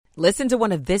Listen to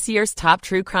one of this year's top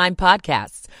true crime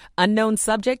podcasts. Unknown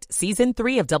Subject, Season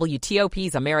 3 of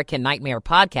WTOP's American Nightmare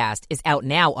podcast is out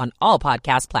now on all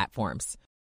podcast platforms.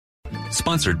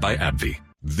 Sponsored by AbbVie.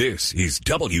 This is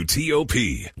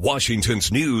WTOP, Washington's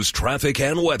news, traffic,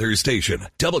 and weather station.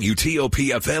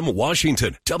 WTOP-FM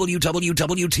Washington,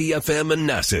 WWWT-FM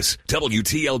Manassas,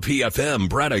 WTLP-FM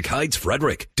Braddock Heights,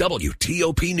 Frederick,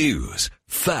 WTOP News.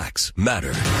 Facts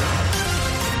matter.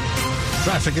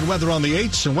 Traffic and weather on the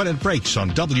 8s and when it breaks on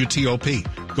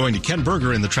WTOP. Going to Ken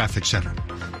Berger in the traffic center.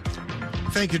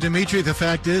 Thank you, Dimitri. The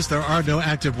fact is there are no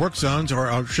active work zones, or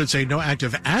I should say no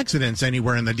active accidents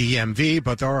anywhere in the DMV,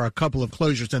 but there are a couple of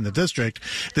closures in the district.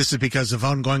 This is because of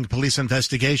ongoing police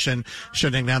investigation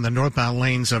shutting down the northbound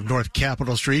lanes of North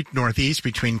Capitol Street, northeast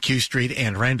between Q Street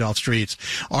and Randolph Streets.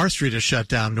 R Street is shut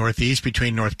down northeast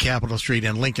between North Capitol Street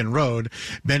and Lincoln Road.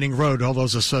 Benning Road, all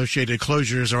those associated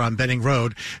closures are on Benning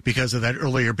Road because of that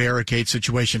earlier barricade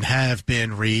situation have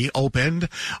been reopened.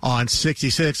 On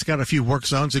 66, got a few work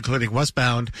zones, including westbound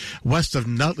west of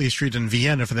Nutley Street in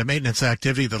Vienna for the maintenance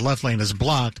activity. The left lane is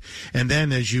blocked. And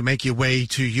then as you make your way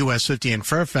to US 50 in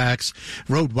Fairfax,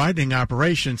 road widening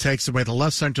operation takes away the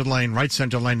left center lane, right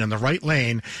center lane, and the right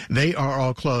lane. They are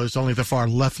all closed. Only the far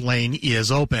left lane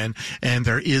is open, and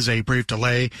there is a brief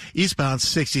delay. Eastbound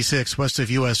 66 west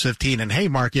of US 15 in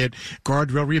Haymarket,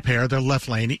 guardrail repair. Their left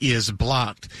lane is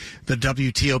blocked. The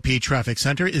WTOP Traffic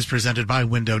Center is presented by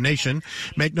Window Nation.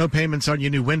 Make no payments on your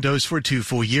new windows for 2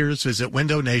 full years. Visit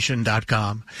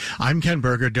windownation.com. I'm Ken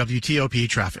Berger, WTOP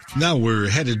Traffic. Now we're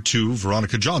headed to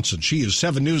Veronica Johnson. She is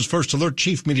 7 News First Alert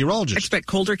Chief Meteorologist. Expect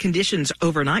colder conditions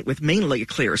overnight with mainly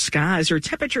clear skies. Your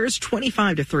temperatures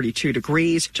 25 to 32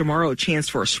 degrees. Tomorrow, a chance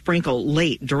for a sprinkle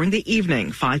late during the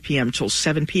evening, 5 p.m. till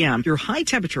 7 p.m. Your high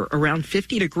temperature around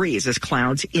 50 degrees as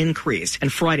clouds increase.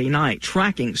 And Friday night,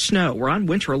 tracking snow. We're on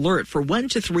winter alert for 1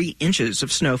 to 3 inches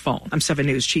of snowfall. I'm 7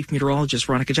 News Chief Meteorologist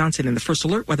Veronica Johnson in the First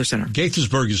Alert Weather Center.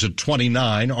 Gaithersburg is at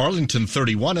 29, Arlington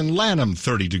 31, and Lanham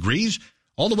 30 degrees,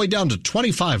 all the way down to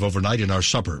 25 overnight in our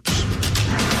suburbs.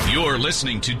 You're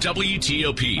listening to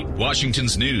WTOP,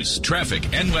 Washington's news,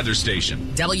 traffic, and weather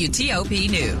station. WTOP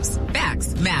News.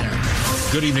 Facts matter.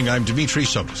 Good evening, I'm Dimitri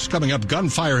Sotis. Coming up,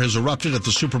 gunfire has erupted at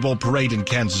the Super Bowl parade in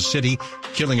Kansas City,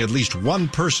 killing at least one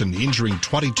person, injuring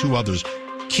 22 others.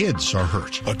 Kids are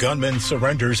hurt. A gunman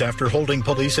surrenders after holding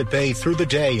police at bay through the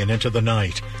day and into the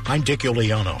night. I'm Dick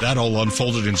Iuliano. That all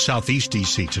unfolded in Southeast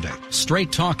D.C. today.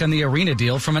 Straight talk on the arena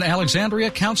deal from an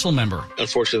Alexandria council member.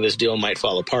 Unfortunately, this deal might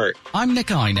fall apart. I'm Nick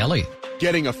Einelli.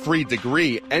 Getting a free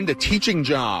degree and a teaching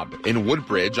job. In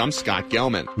Woodbridge, I'm Scott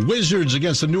Gelman. Wizards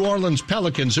against the New Orleans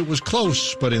Pelicans. It was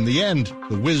close, but in the end,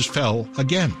 the Wiz fell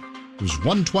again. It was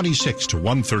 126 to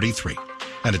 133.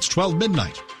 And it's 12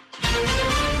 midnight.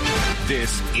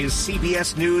 This is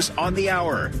CBS News on the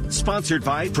Hour, sponsored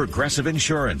by Progressive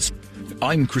Insurance.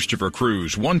 I'm Christopher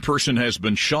Cruz. One person has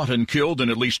been shot and killed, and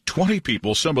at least 20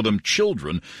 people, some of them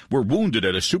children, were wounded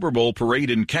at a Super Bowl parade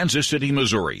in Kansas City,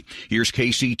 Missouri. Here's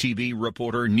KCTV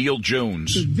reporter Neil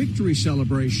Jones. The victory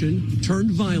celebration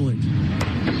turned violent.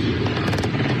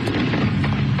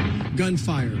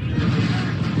 Gunfire.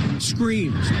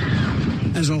 Screams.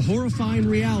 As a horrifying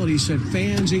reality set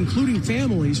fans, including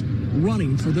families,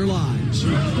 running for their lives.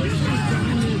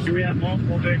 We have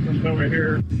multiple victims over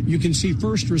here. You can see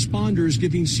first responders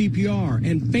giving CPR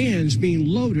and fans being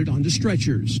loaded onto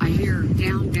stretchers. I hear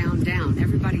down, down, down,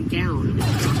 everybody down.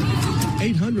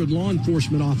 800 law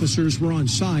enforcement officers were on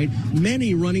site,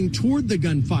 many running toward the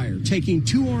gunfire, taking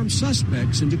 2 armed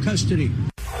suspects into custody.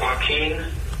 Joaquin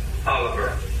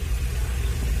Oliver,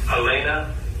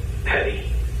 Elena Petty,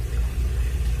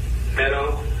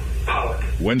 Meadow Pollock.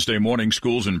 Wednesday morning,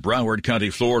 schools in Broward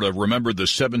County, Florida, remembered the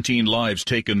 17 lives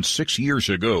taken 6 years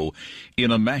ago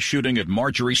in a mass shooting at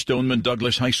Marjorie Stoneman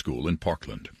Douglas High School in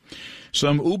Parkland.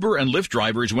 Some Uber and Lyft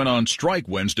drivers went on strike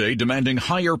Wednesday demanding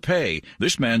higher pay.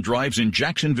 This man drives in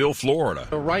Jacksonville, Florida.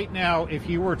 So right now, if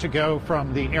you were to go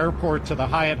from the airport to the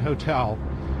Hyatt Hotel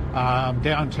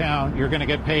downtown, you're going to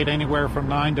get paid anywhere from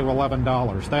 $9 to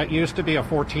 $11. That used to be a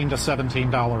 $14 to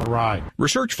 $17 ride.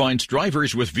 Research finds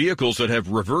drivers with vehicles that have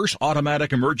reverse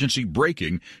automatic emergency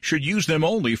braking should use them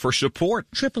only for support.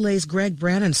 AAA's Greg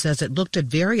Brannon says it looked at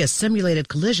various simulated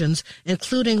collisions,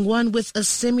 including one with a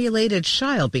simulated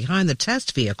child behind the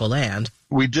test vehicle, and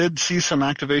we did see some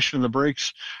activation of the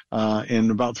brakes in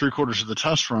about 3/4 of the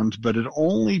test runs, but it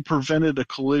only prevented a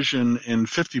collision in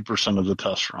 50% of the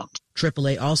test runs.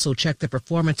 AAA also checked the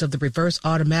performance of the reverse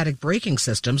automatic braking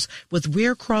systems with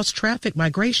rear cross-traffic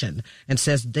migration and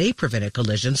says they prevented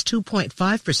collisions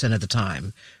 2.5% of the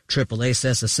time. AAA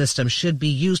says the system should be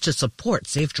used to support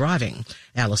safe driving.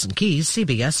 Allison Keyes,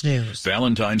 CBS News.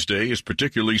 Valentine's Day is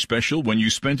particularly special when you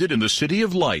spend it in the City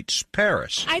of Lights,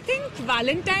 Paris. I think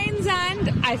Valentine's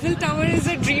and Eiffel Tower is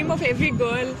a dream of every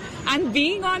girl. And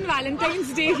being on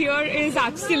Valentine's Day here is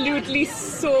absolutely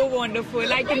so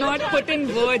wonderful. I cannot put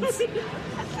in words.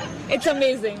 It's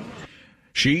amazing.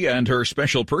 She and her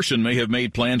special person may have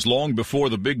made plans long before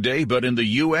the big day, but in the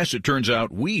U.S., it turns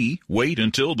out we wait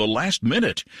until the last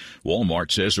minute.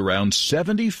 Walmart says around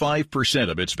 75%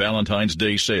 of its Valentine's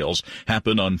Day sales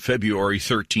happen on February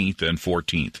 13th and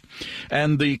 14th.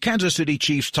 And the Kansas City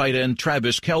Chiefs tight end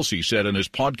Travis Kelce said in his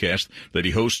podcast that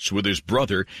he hosts with his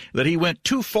brother that he went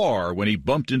too far when he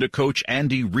bumped into Coach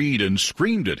Andy Reid and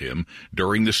screamed at him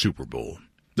during the Super Bowl.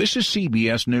 This is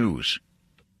CBS News.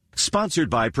 Sponsored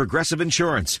by Progressive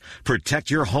Insurance. Protect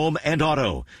your home and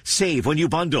auto. Save when you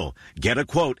bundle. Get a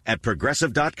quote at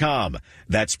Progressive.com.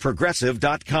 That's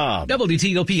Progressive.com.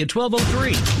 WTOP at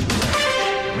 12:03.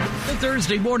 Good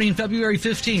Thursday morning, February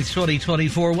 15th,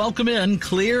 2024. Welcome in.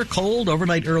 Clear, cold,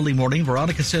 overnight, early morning.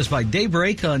 Veronica says by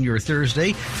daybreak on your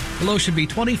Thursday, the low should be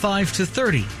 25 to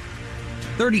 30.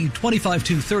 25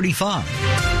 to 35.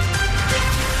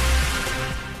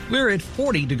 We're at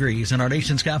 40 degrees in our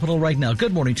nation's capital right now.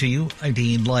 Good morning to you. I'm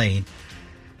Dean Lane.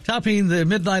 Topping the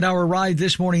midnight hour ride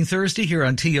this morning, Thursday, here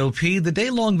on TOP, the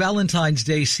day-long Valentine's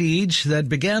Day siege that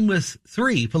began with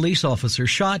 3 police officers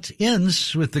shot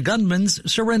ends with the gunman's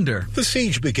surrender. The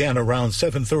siege began around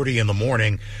 7:30 in the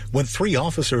morning when 3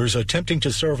 officers attempting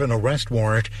to serve an arrest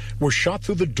warrant were shot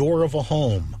through the door of a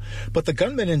home. But the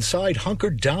gunman inside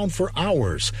hunkered down for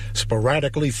hours,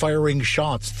 sporadically firing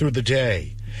shots through the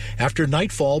day. After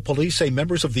nightfall, police say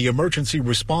members of the emergency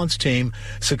response team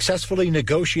successfully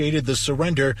negotiated the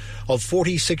surrender of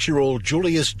 46-year-old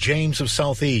Julius James of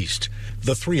Southeast.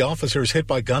 The 3 officers hit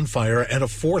by gunfire and a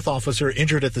 4th officer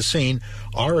injured at the scene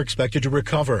are expected to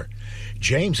recover.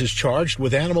 James is charged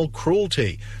with animal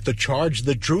cruelty, the charge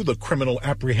that drew the Criminal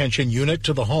Apprehension Unit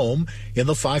to the home in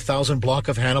the 5,000 block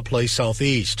of Hannah Place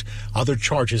Southeast. Other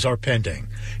charges are pending.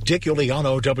 Dick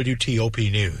Iuliano, WTOP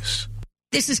News.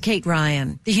 This is Kate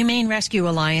Ryan. The Humane Rescue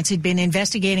Alliance had been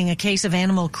investigating a case of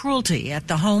animal cruelty at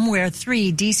the home where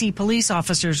 3 D.C. police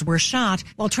officers were shot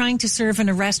while trying to serve an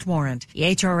arrest warrant.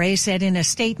 The HRA said in a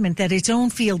statement that its own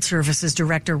field services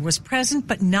director was present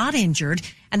but not injured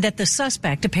and that the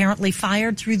suspect apparently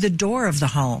fired through the door of the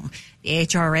home. The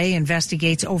HRA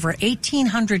investigates over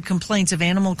 1,800 complaints of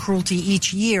animal cruelty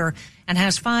each year and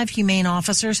has 5 humane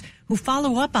officers who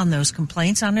follow up on those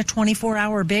complaints on a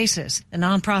 24-hour basis. The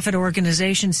nonprofit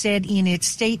organization said in its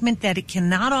statement that it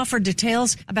cannot offer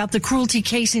details about the cruelty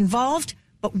case involved,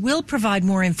 but will provide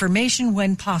more information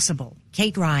when possible.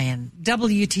 Kate Ryan,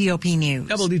 WTOP News.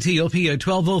 WTOP at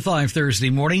 12:05 Thursday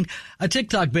morning. A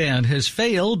TikTok ban has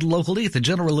failed locally at the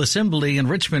General Assembly in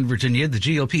Richmond, Virginia. The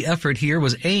GOP effort here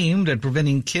was aimed at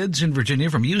preventing kids in Virginia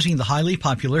from using the highly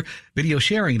popular video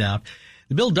sharing app.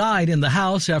 The bill died in the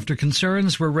House after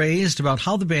concerns were raised about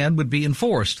how the ban would be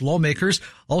enforced. Lawmakers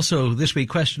also this week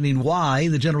questioning why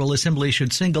the General Assembly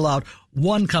should single out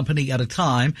one company at a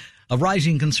time. A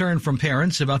rising concern from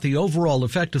parents about the overall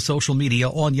effect of social media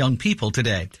on young people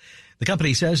today. The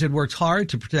company says it works hard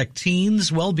to protect teens'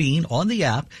 well-being on the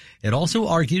app. It also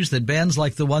argues that bans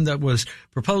like the one that was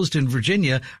proposed in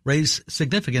Virginia raise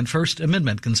significant First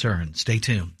Amendment concerns. Stay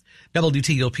tuned.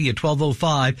 WTOP at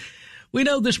 12:05. We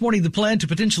know this morning the plan to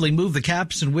potentially move the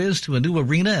Caps and Wiz to a new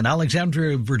arena in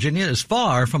Alexandria, Virginia is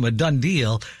far from a done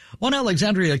deal. One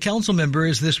Alexandria council member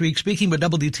is this week speaking with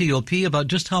WTOP about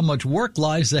just how much work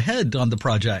lies ahead on the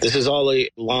project. This is all a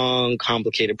long,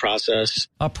 complicated process.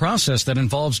 A process that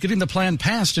involves getting the plan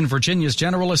passed in Virginia's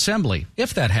General Assembly.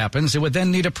 If that happens, it would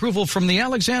then need approval from the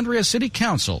Alexandria City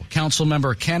Council.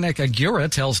 Councilmember Kanek Aguirre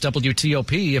tells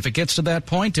WTOP if it gets to that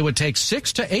point, it would take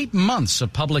 6 to 8 months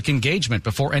of public engagement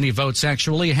before any votes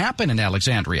actually happen in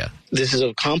Alexandria. This is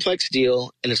a complex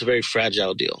deal, and it's a very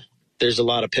fragile deal. There's a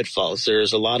lot of pitfalls.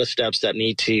 There's a lot of steps that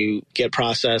need to get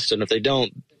processed, and if they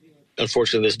don't,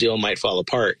 unfortunately, this deal might fall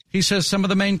apart. He says some of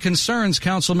the main concerns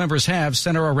council members have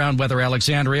center around whether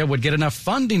Alexandria would get enough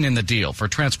funding in the deal for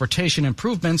transportation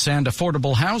improvements and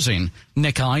affordable housing.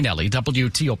 Nick Einelli,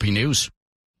 WTOP News.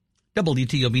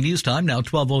 WTOP News Time, now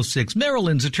 12:06.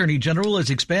 Maryland's Attorney General is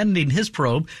expanding his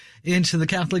probe into the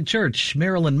Catholic Church.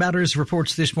 Maryland Matters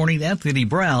reports this morning Anthony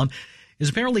Brown is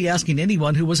apparently asking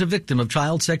anyone who was a victim of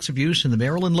child sex abuse in the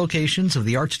Maryland locations of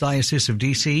the Archdiocese of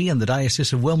D.C. and the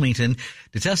Diocese of Wilmington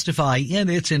to testify in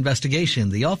its investigation.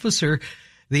 The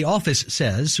office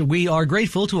says, "We are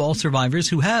grateful to all survivors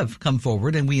who have come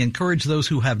forward, and we encourage those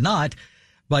who have not,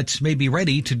 but may be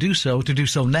ready to do so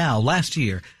now." Last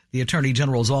year, the Attorney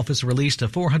General's office released a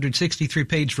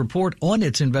 463-page report on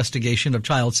its investigation of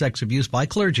child sex abuse by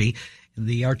clergy in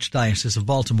the Archdiocese of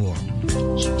Baltimore.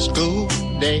 School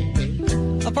day.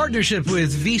 A partnership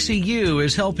with VCU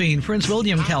is helping Prince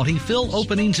William County fill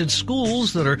openings at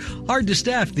schools that are hard to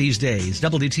staff these days.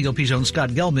 WTOP's own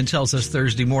Scott Gelman tells us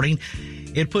Thursday morning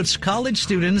it puts college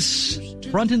students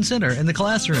front and center in the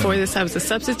classroom. Before this, I was a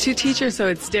substitute teacher, so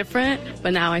it's different.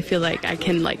 But now I feel like I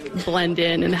can blend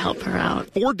in and help her out.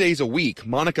 4 days a week,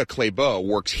 Monica Claybeau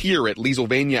works here at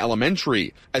Leesylvania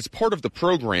Elementary. As part of the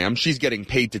program, she's getting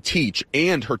paid to teach,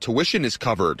 and her tuition is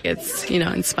covered. It's,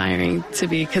 inspiring to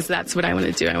be, because that's what I want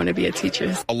to do. I want to be a teacher.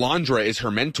 Alondra is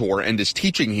her mentor and is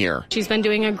teaching here. She's been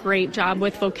doing a great job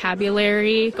with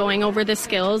vocabulary, going over the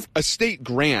skills. A state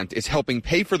grant is helping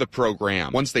pay for the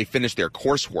program. Once they finish their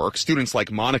coursework, students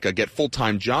like Monica get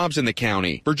full-time jobs in the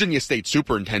county. Virginia State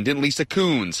Superintendent Lisa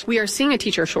Coons. We are seeing a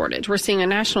teacher shortage. We're seeing a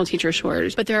national teacher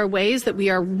shortage. But there are ways that we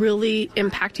are really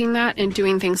impacting that and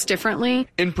doing things differently.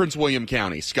 In Prince William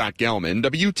County, Scott Gelman,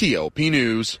 WTOP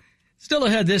News. Still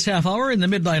ahead this half hour in the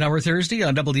midnight hour Thursday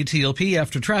on WTOP.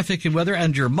 After traffic and weather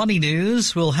and your money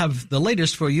news, we'll have the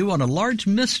latest for you on a large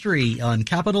mystery on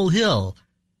Capitol Hill.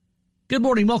 Good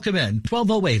morning, welcome in.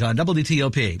 12:08 on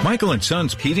WTOP. Michael &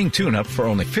 Son's heating tune-up for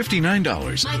only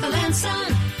 $59. Michael &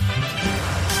 Son.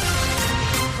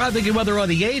 Traffic and weather on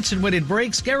the 8s, and when it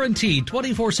breaks, guaranteed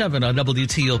 24/7 on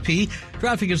WTOP.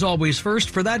 Traffic is always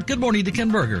first. For that, good morning to Ken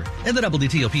Berger in the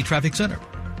WTOP Traffic Center.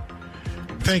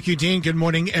 Thank you, Dean. Good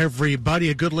morning,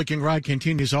 everybody. A good-looking ride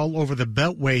continues all over the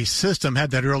Beltway system. Had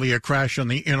that earlier crash on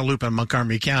the inner loop in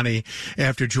Montgomery County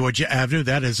after Georgia Avenue.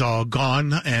 That is all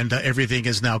gone, and everything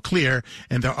is now clear,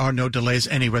 and there are no delays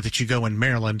anywhere that you go in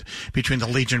Maryland between the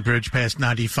Legion Bridge past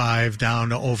 95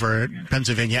 down over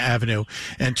Pennsylvania Avenue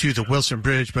and to the Wilson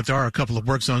Bridge. But there are a couple of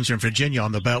work zones in Virginia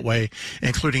on the Beltway,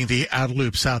 including the outer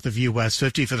loop south of US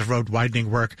 50 for the road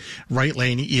widening work. Right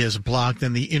lane is blocked,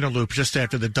 and the inner loop just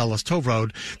after the Dulles Toll Road.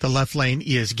 The left lane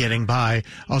is getting by.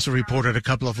 Also reported a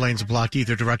couple of lanes blocked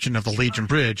either direction of the Legion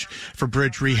Bridge for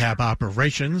bridge rehab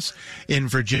operations. In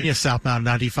Virginia, southbound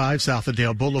 95, south of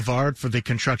Dale Boulevard for the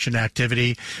construction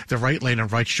activity. The right lane and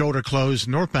right shoulder closed.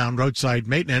 Northbound roadside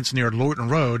maintenance near Lorton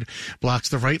Road blocks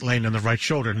the right lane and the right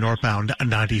shoulder northbound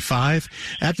 95.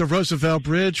 At the Roosevelt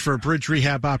Bridge for bridge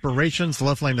rehab operations, the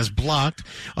left lane is blocked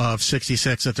of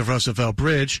 66 at the Roosevelt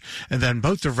Bridge. And then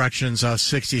both directions of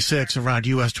 66 around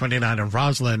US 29 and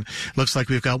Roslyn. Looks like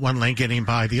we've got one lane getting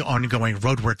by the ongoing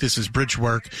road work. This is bridge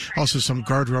work. Also some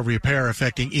guardrail repair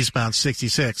affecting eastbound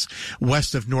 66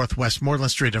 west of Northwest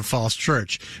Moreland Street and Falls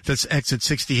Church. That's exit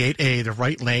 68A. The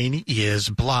right lane is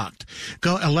blocked.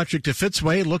 Go electric to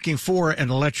Fitzway. Looking for an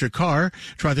electric car?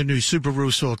 Try the new Subaru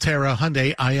Solterra,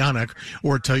 Hyundai Ioniq,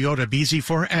 or Toyota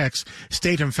BZ4X.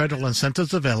 State and federal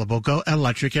incentives available. Go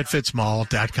electric at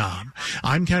fitzmall.com.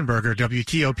 I'm Ken Berger,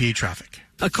 WTOP Traffic.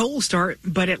 A cold start,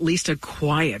 but at least a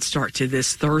quiet start to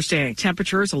this Thursday.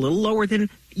 Temperatures a little lower than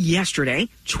yesterday,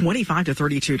 25 to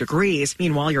 32 degrees.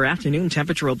 Meanwhile, your afternoon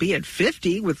temperature will be at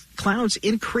 50 with clouds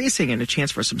increasing and a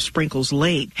chance for some sprinkles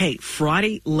late. Hey,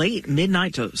 Friday, late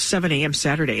midnight to 7 a.m.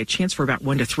 Saturday, a chance for about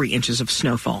 1 to 3 inches of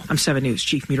snowfall. I'm 7 News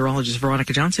Chief Meteorologist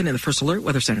Veronica Johnson in the First Alert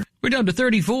Weather Center. We're down to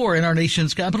 34 in our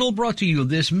nation's capital, brought to you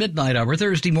this midnight hour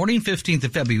Thursday morning, 15th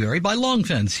of February by Long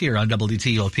Fence here on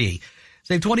WTOP.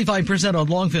 Save 25% on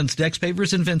Long Fence decks,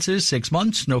 pavers, and fences. 6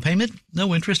 months, no payment,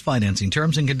 no interest financing.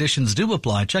 Terms and conditions do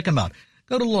apply. Check them out.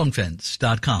 Go to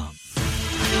longfence.com.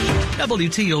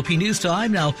 WTOP News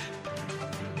Time now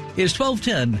is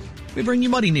 12:10. We bring you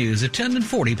money news at 10 and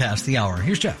 40 past the hour.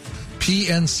 Here's Jeff.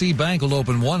 PNC Bank will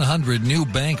open 100 new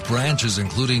bank branches,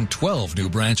 including 12 new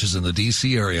branches in the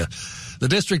D.C. area. The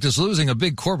district is losing a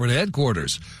big corporate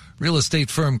headquarters. Real estate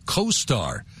firm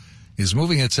CoStar is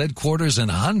moving its headquarters and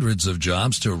hundreds of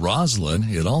jobs to Roslyn.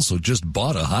 It also just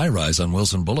bought a high-rise on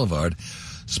Wilson Boulevard.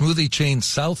 Smoothie chain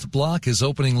South Block is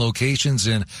opening locations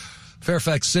in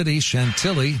Fairfax City,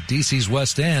 Chantilly, D.C.'s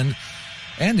West End,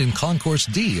 and in Concourse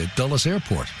D at Dulles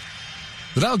Airport.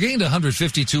 The Dow gained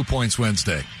 152 points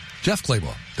Wednesday. Jeff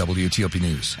Clayball, WTOP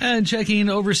News. And checking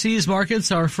overseas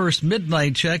markets, our first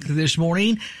midnight check this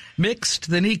morning. Mixed.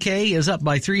 The Nikkei is up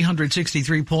by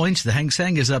 363 points. The Hang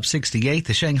Seng is up 68.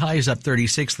 The Shanghai is up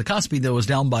 36. The Kospi, though, is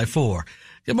down by 4.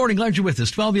 Good morning. Glad you're with us.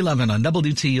 12:11 on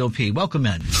WTOP. Welcome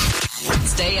in.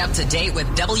 Stay up to date with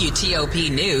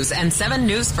WTOP News and 7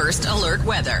 News First Alert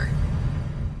Weather.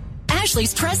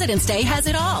 Ashley's President's Day has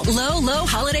it all. Low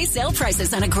holiday sale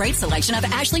prices on a great selection of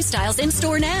Ashley styles in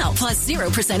store now. Plus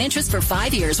 0% interest for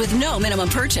 5 years with no minimum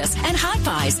purchase. And Hot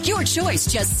Buys, your choice,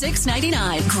 just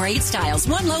 $6.99. Great styles,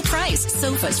 one low price.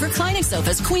 Sofas, reclining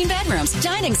sofas, queen bedrooms,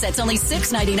 dining sets only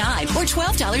 $6.99 or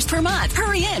 $12 per month.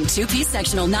 Hurry in. 2-piece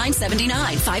sectional $9.79.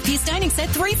 5-piece dining set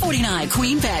 $3.49.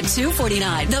 Queen bed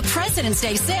 $2.49. The President's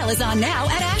Day sale is on now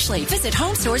at Ashley. Visit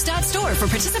homestores.store for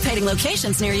participating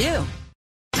locations near you.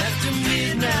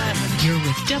 You're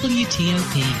with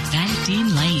WTOP. I'm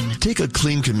Dean Lane. Take a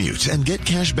clean commute and get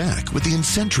cash back with the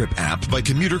Incentrip app by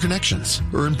Commuter Connections.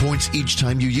 Earn points each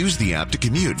time you use the app to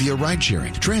commute via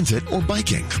ride-sharing, transit, or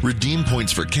biking. Redeem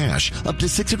points for cash up to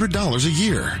 $600 a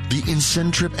year. The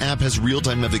Incentrip app has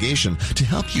real-time navigation to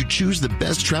help you choose the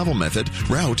best travel method,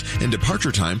 route, and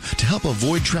departure time to help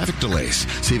avoid traffic delays,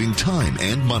 saving time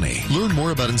and money. Learn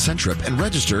more about Incentrip and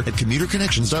register at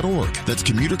commuterconnections.org. That's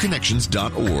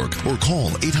commuterconnections.org or call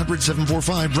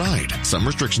 800-745-RIDE. Some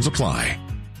restrictions apply.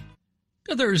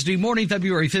 Good Thursday morning,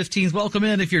 February 15th. Welcome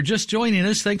in. If you're just joining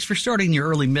us, thanks for starting your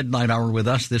early midnight hour with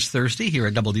us this Thursday here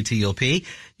at WTOP.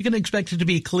 You can expect it to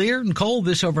be clear and cold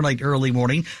this overnight early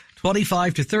morning.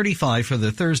 25 to 35 for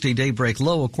the Thursday daybreak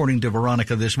low, according to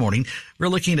Veronica this morning. We're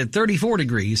looking at 34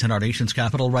 degrees in our nation's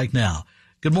capital right now.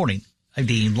 Good morning. I'm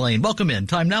Dean Lane. Welcome in.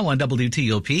 Time now on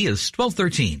WTOP is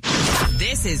 12:13.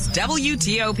 This is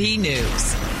WTOP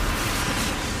News.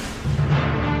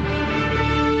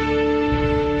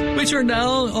 We turn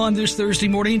now on this Thursday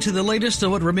morning to the latest of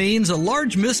what remains a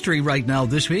large mystery right now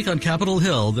this week on Capitol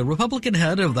Hill. The Republican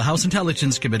head of the House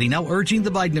Intelligence Committee now urging the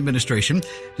Biden administration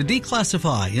to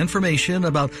declassify information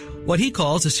about what he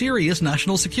calls a serious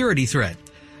national security threat.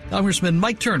 Congressman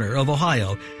Mike Turner of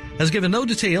Ohio has given no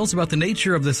details about the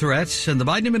nature of the threat, and the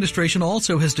Biden administration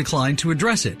also has declined to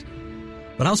address it.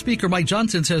 But House Speaker Mike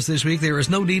Johnson says this week there is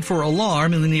no need for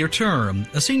alarm in the near term.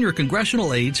 A senior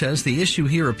congressional aide says the issue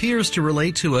here appears to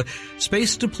relate to a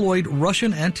space-deployed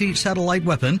Russian anti-satellite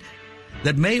weapon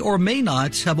that may or may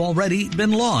not have already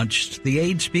been launched. The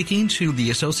aide speaking to the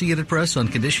Associated Press on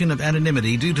condition of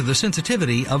anonymity due to the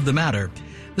sensitivity of the matter.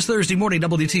 This Thursday morning,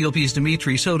 WTOP's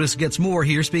Dimitri Sotis gets more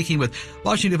here, speaking with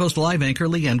Washington Post Live anchor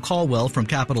Leanne Caldwell from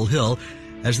Capitol Hill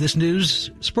as this news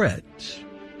spreads.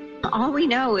 All we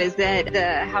know is that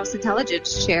the House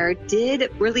Intelligence Chair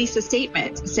did release a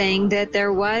statement saying that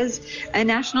there was a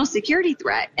national security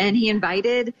threat, and he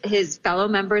invited his fellow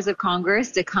members of Congress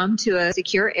to come to a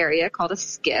secure area called a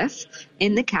SCIF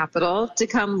in the Capitol to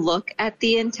come look at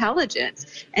the intelligence.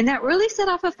 And that really set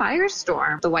off a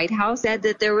firestorm. The White House said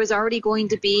that there was already going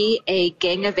to be a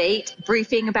Gang of Eight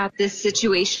briefing about this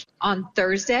situation on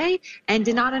Thursday and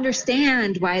did not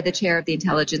understand why the chair of the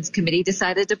Intelligence Committee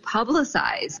decided to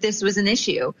publicize this was an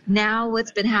issue. Now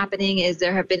what's been happening is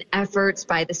there have been efforts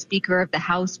by the Speaker of the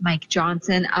House, Mike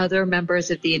Johnson, other members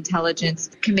of the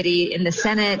Intelligence Committee in the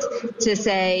Senate to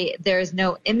say there's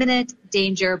no imminent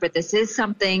danger, but this is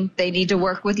something they need to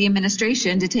work with the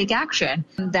administration to take action.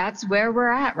 That's where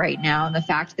we're at right now, and the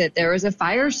fact that there is a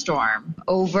firestorm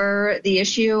over the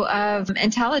issue of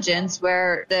intelligence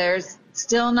where there's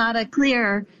still not a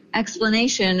clear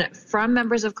explanation from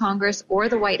members of Congress or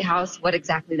the White House what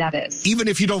exactly that is. Even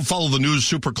if you don't follow the news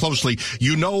super closely,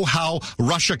 you know how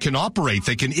Russia can operate.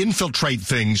 They can infiltrate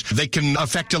things. They can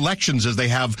affect elections as they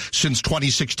have since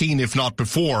 2016, if not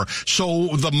before.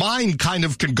 So the mind kind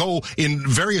of can go in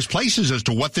various places as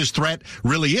to what this threat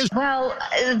really is. Well,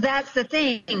 that's the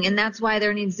thing, and that's why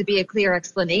there needs to be a clear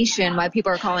explanation, why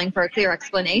people are calling for a clear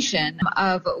explanation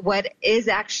of what is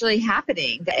actually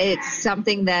happening. It's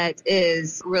something that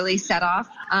is really set off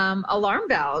alarm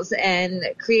bells and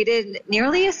created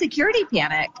nearly a security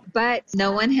panic. But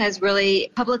no one has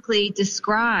really publicly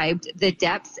described the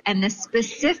depths and the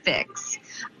specifics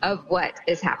of what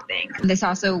is happening. There's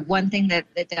also one thing that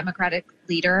the Democratic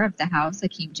leader of the House,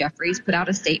 Hakeem Jeffries, put out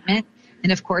a statement.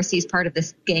 And of course, he's part of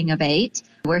this Gang of Eight,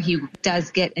 where he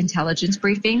does get intelligence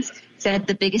briefings, said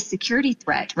the biggest security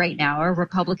threat right now are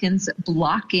Republicans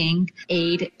blocking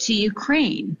aid to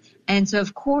Ukraine. And so,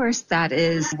 of course, that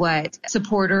is what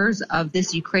supporters of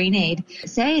this Ukraine aid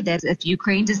say, that if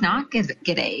Ukraine does not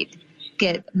get aid,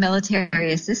 get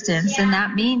military assistance, then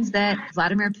that means that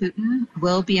Vladimir Putin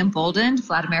will be emboldened.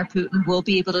 Vladimir Putin will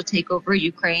be able to take over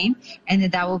Ukraine, and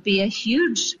that will be a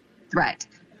huge threat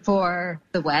for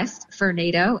the West, for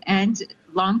NATO, and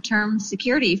long-term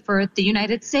security for the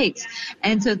United States.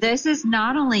 And so this is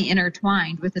not only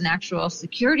intertwined with an actual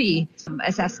security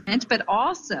assessment, but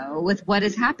also with what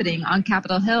is happening on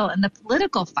Capitol Hill and the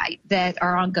political fight that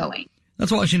are ongoing.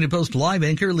 That's Washington Post Live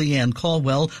anchor Leanne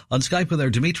Caldwell on Skype with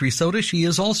our Dimitri Sotis. She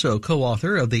is also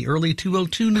co-author of the Early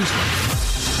 202 newsletter.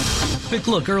 Quick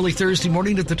look early Thursday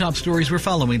morning at the top stories we're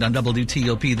following on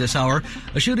WTOP this hour.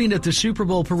 A shooting at the Super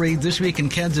Bowl parade this week in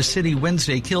Kansas City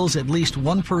Wednesday kills at least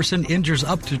one person, injures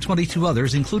up to 22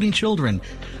 others, including children.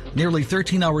 Nearly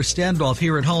 13-hour standoff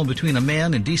here at home between a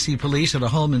man and D.C. police at a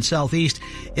home in Southeast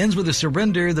ends with a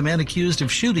surrender. The man accused of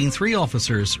shooting 3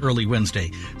 officers early Wednesday.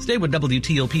 Stay with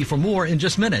WTOP for more in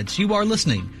just minutes. You are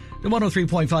listening to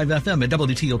 103.5 FM at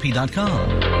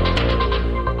WTOP.com.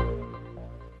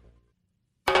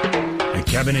 At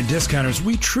Cabinet Discounters,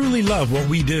 we truly love what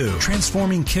we do.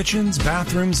 Transforming kitchens,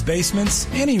 bathrooms, basements,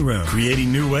 any room.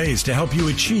 Creating new ways to help you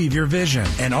achieve your vision.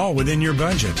 And all within your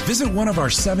budget. Visit one of our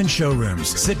 7 showrooms.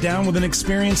 Sit down with an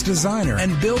experienced designer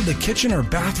and build the kitchen or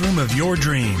bathroom of your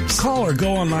dreams. Call or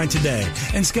go online today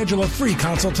and schedule a free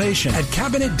consultation at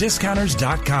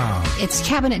CabinetDiscounters.com. It's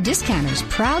Cabinet Discounters,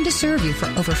 proud to serve you for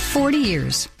over 40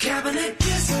 years. Cabinet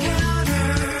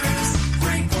Discounters.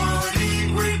 Great quality,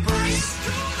 great price.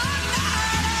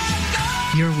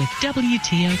 You're with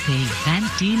WTOP, Van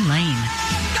Dean Lane.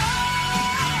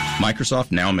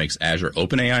 Microsoft now makes Azure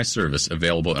OpenAI service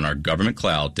available in our government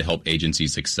cloud to help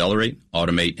agencies accelerate,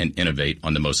 automate, and innovate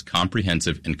on the most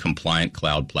comprehensive and compliant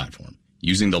cloud platform.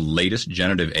 Using the latest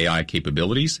generative AI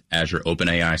capabilities, Azure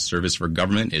OpenAI service for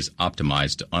government is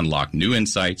optimized to unlock new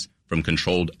insights from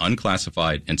controlled,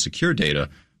 unclassified, and secure data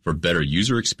for better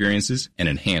user experiences and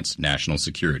enhanced national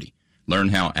security. Learn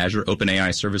how Azure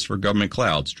OpenAI Service for Government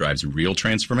Clouds drives real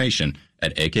transformation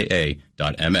at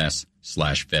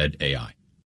aka.ms/fedai.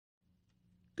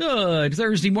 Good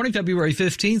Thursday morning, February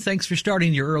 15th. Thanks for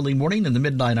starting your early morning in the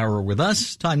midnight hour with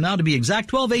us. Time now to be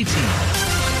exact, 12:18.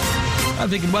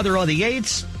 Traffic and weather on the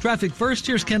 8s. Traffic first.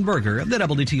 Here's Ken Berger at the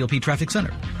WTOP Traffic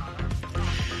Center.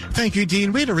 Thank you,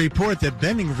 Dean. We had a report that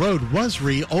Benning Road was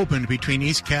reopened between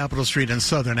East Capitol Street and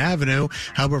Southern Avenue.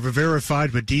 However,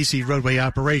 verified with D.C. roadway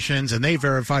operations, and they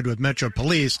verified with Metro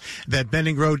Police that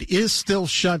Benning Road is still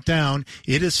shut down.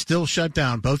 It is still shut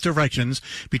down, both directions,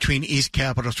 between East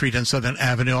Capitol Street and Southern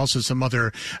Avenue. Also, some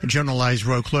other generalized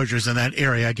road closures in that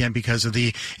area, again, because of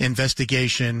the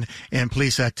investigation and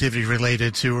police activity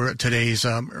related to today's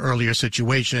earlier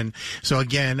situation. So,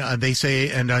 again, they say,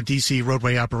 and D.C.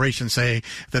 roadway operations say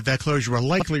that closure will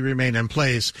likely remain in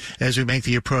place as we make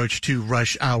the approach to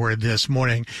rush hour this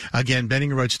morning. Again,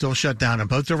 Benning Road still shut down in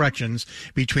both directions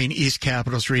between East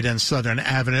Capitol Street and Southern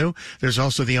Avenue. There's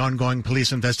also the ongoing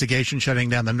police investigation shutting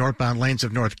down the northbound lanes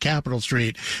of North Capitol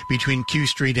Street between Q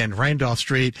Street and Randolph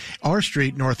Street. R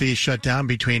Street Northeast shut down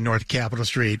between North Capitol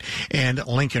Street and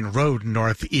Lincoln Road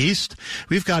Northeast.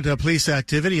 We've got police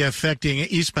activity affecting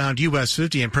eastbound US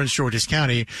 50 in Prince George's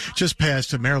County, just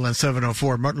past Maryland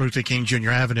 704 Martin Luther King Jr.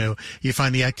 Avenue. You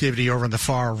find the activity over in the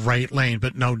far right lane,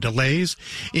 but no delays.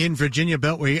 In Virginia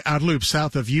Beltway out loop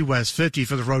south of US 50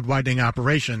 for the road widening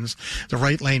operations. The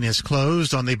right lane is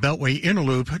closed. On the Beltway inner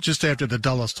loop, just after the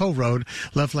Dulles Toll Road,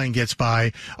 left lane gets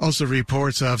by. Also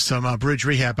reports of some bridge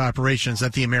rehab operations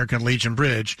at the American Legion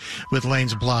Bridge, with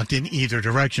lanes blocked in either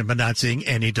direction, but not seeing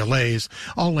any delays.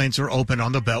 All lanes are open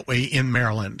on the Beltway in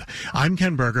Maryland. I'm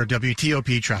Ken Berger,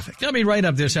 WTOP Traffic. Coming right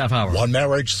up this half hour. One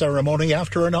marriage ceremony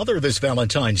after another this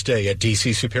Valentine's Day at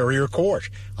D.C. Superior Court.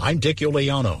 I'm Dick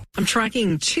Iuliano. I'm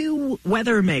tracking 2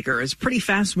 weather makers, pretty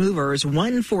fast movers.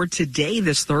 One for today,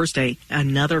 this Thursday,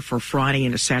 another for Friday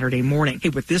into Saturday morning. Hey,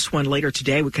 with this one later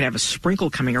today, we could have a sprinkle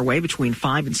coming our way between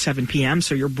 5 and 7 p.m.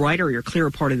 So your brighter, your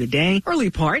clearer part of the day. Early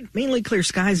part, mainly clear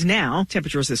skies now.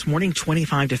 Temperatures this morning,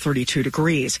 25 to 32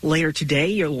 degrees. Later today,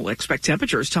 you'll expect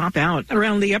temperatures top out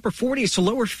around the upper 40s to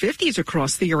lower 50s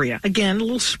across the area. Again, a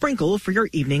little sprinkle for your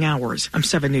evening hours. I'm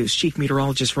 7 News Chief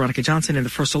Meteorologist Veronica Johnson in the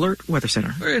First Alert Weather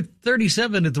Center. We're at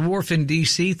 37 at the Wharf in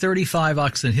D.C., 35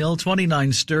 Oxon Hill,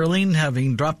 29 Sterling.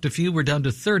 Having dropped a few, we're down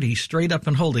to 30 straight up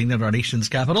and holding in our nation's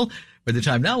capital. Where the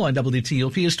time now on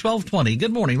WTOP is 12:20.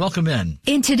 Good morning. Welcome in.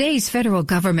 In today's federal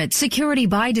government, security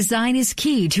by design is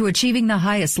key to achieving the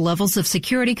highest levels of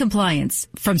security compliance.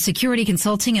 From security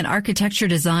consulting and architecture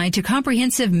design to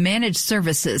comprehensive managed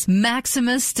services,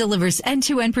 Maximus delivers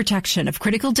end-to-end protection of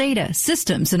critical data,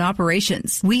 systems, and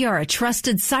operations. We are a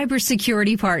trusted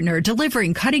cybersecurity partner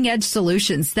delivering cutting-edge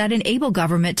solutions that enable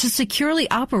government to securely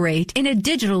operate in a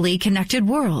digitally connected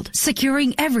world,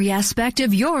 securing every aspect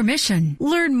of your mission.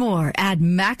 Learn more at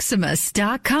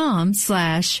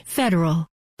maximus.com/federal.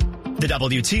 The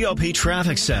WTOP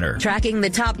Traffic Center. Tracking the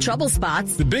top trouble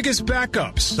spots, The biggest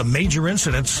backups. The major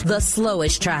incidents. the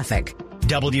slowest traffic.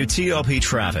 WTOP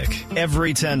Traffic.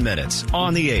 Every 10 minutes.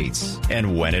 On the 8s.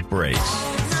 And when it breaks.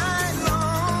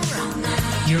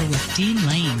 You're with Dean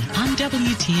Lane on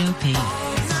WTOP.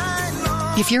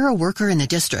 If you're a worker in the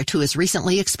district who has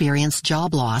recently experienced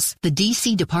job loss, the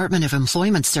D.C. Department of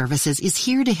Employment Services is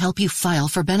here to help you file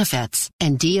for benefits.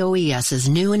 And DOES's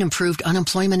new and improved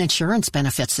unemployment insurance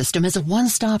benefit system is a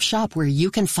one-stop shop where you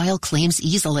can file claims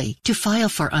easily. To file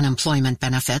for unemployment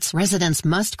benefits, residents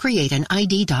must create an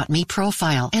ID.me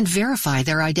profile and verify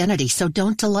their identity, so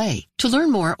don't delay. To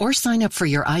learn more or sign up for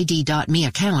your ID.me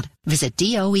account, visit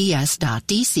does.dc.gov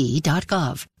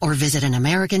or visit an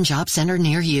American Job Center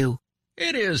near you.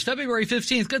 It is February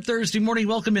 15th. Good Thursday morning.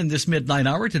 Welcome in this midnight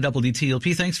hour to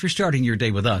WTOP. Thanks for starting your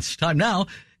day with us. Time now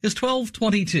is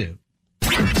 12:22.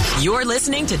 You're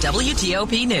listening to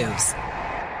WTOP News.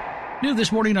 New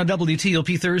this morning on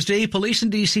WTOP Thursday, police in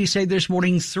D.C. say this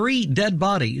morning 3 dead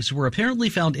bodies were apparently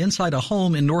found inside a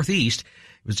home in Northeast.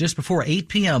 It was just before 8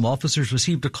 p.m. Officers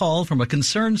received a call from a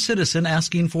concerned citizen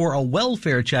asking for a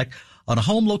welfare check on a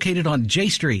home located on J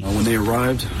Street. When they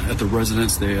arrived at the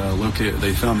residence, they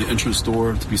found the entrance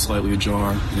door to be slightly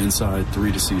ajar, and inside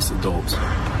 3 deceased adults.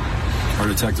 Our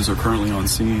detectives are currently on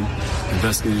scene,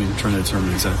 investigating, trying to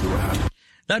determine exactly what happened.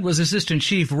 That was Assistant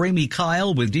Chief Ramey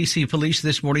Kyle with D.C. Police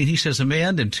this morning. He says a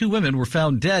man and 2 women were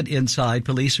found dead inside.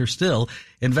 Police are still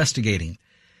investigating.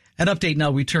 An update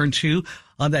now we turn to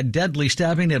on that deadly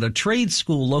stabbing at a trade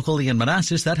school locally in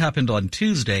Manassas. That happened on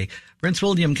Tuesday. Prince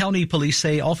William County Police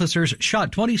say officers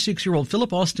shot 26-year-old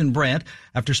Philip Austin Brandt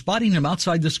after spotting him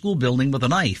outside the school building with a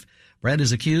knife. Brandt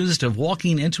is accused of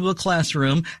walking into a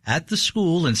classroom at the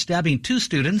school and stabbing 2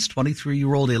 students.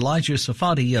 23-year-old Elijah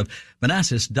Safadi of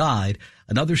Manassas died.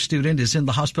 Another student is in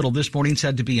the hospital this morning,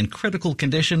 said to be in critical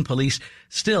condition. Police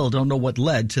still don't know what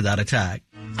led to that attack.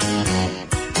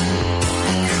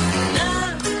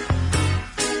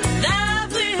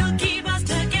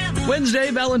 Wednesday,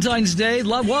 Valentine's Day,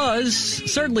 love was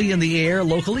certainly in the air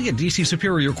locally at D.C.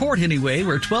 Superior Court anyway,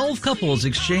 where 12 couples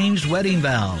exchanged wedding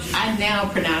vows. I now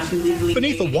pronounce you legally.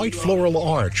 Beneath a white floral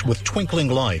arch with twinkling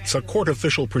lights, a court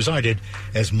official presided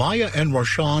as Maya and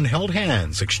Rashawn held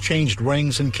hands, exchanged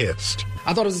rings, and kissed.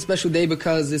 I thought it was a special day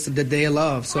because it's the day of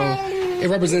love, so it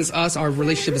represents us. Our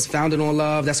relationship is founded on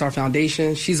love. That's our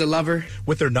foundation. She's a lover.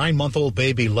 With their 9-month-old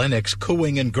baby Lennox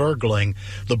cooing and gurgling,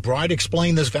 the bride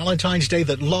explained this Valentine's Day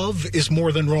that love is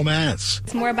more than romance.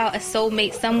 It's more about a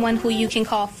soulmate, someone who you can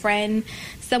call friend,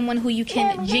 someone who you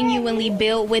can genuinely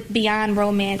build with beyond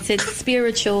romance. It's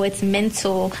spiritual, it's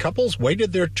mental. Couples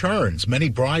waited their turns, many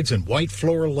brides in white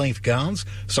floral-length gowns,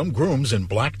 some grooms in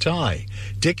black tie.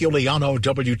 Dick Iuliano,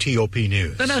 WTOP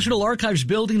News. The National Archives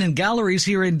building and galleries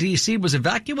here in D.C. was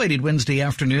evacuated Wednesday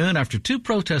afternoon after 2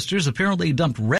 protesters apparently dumped red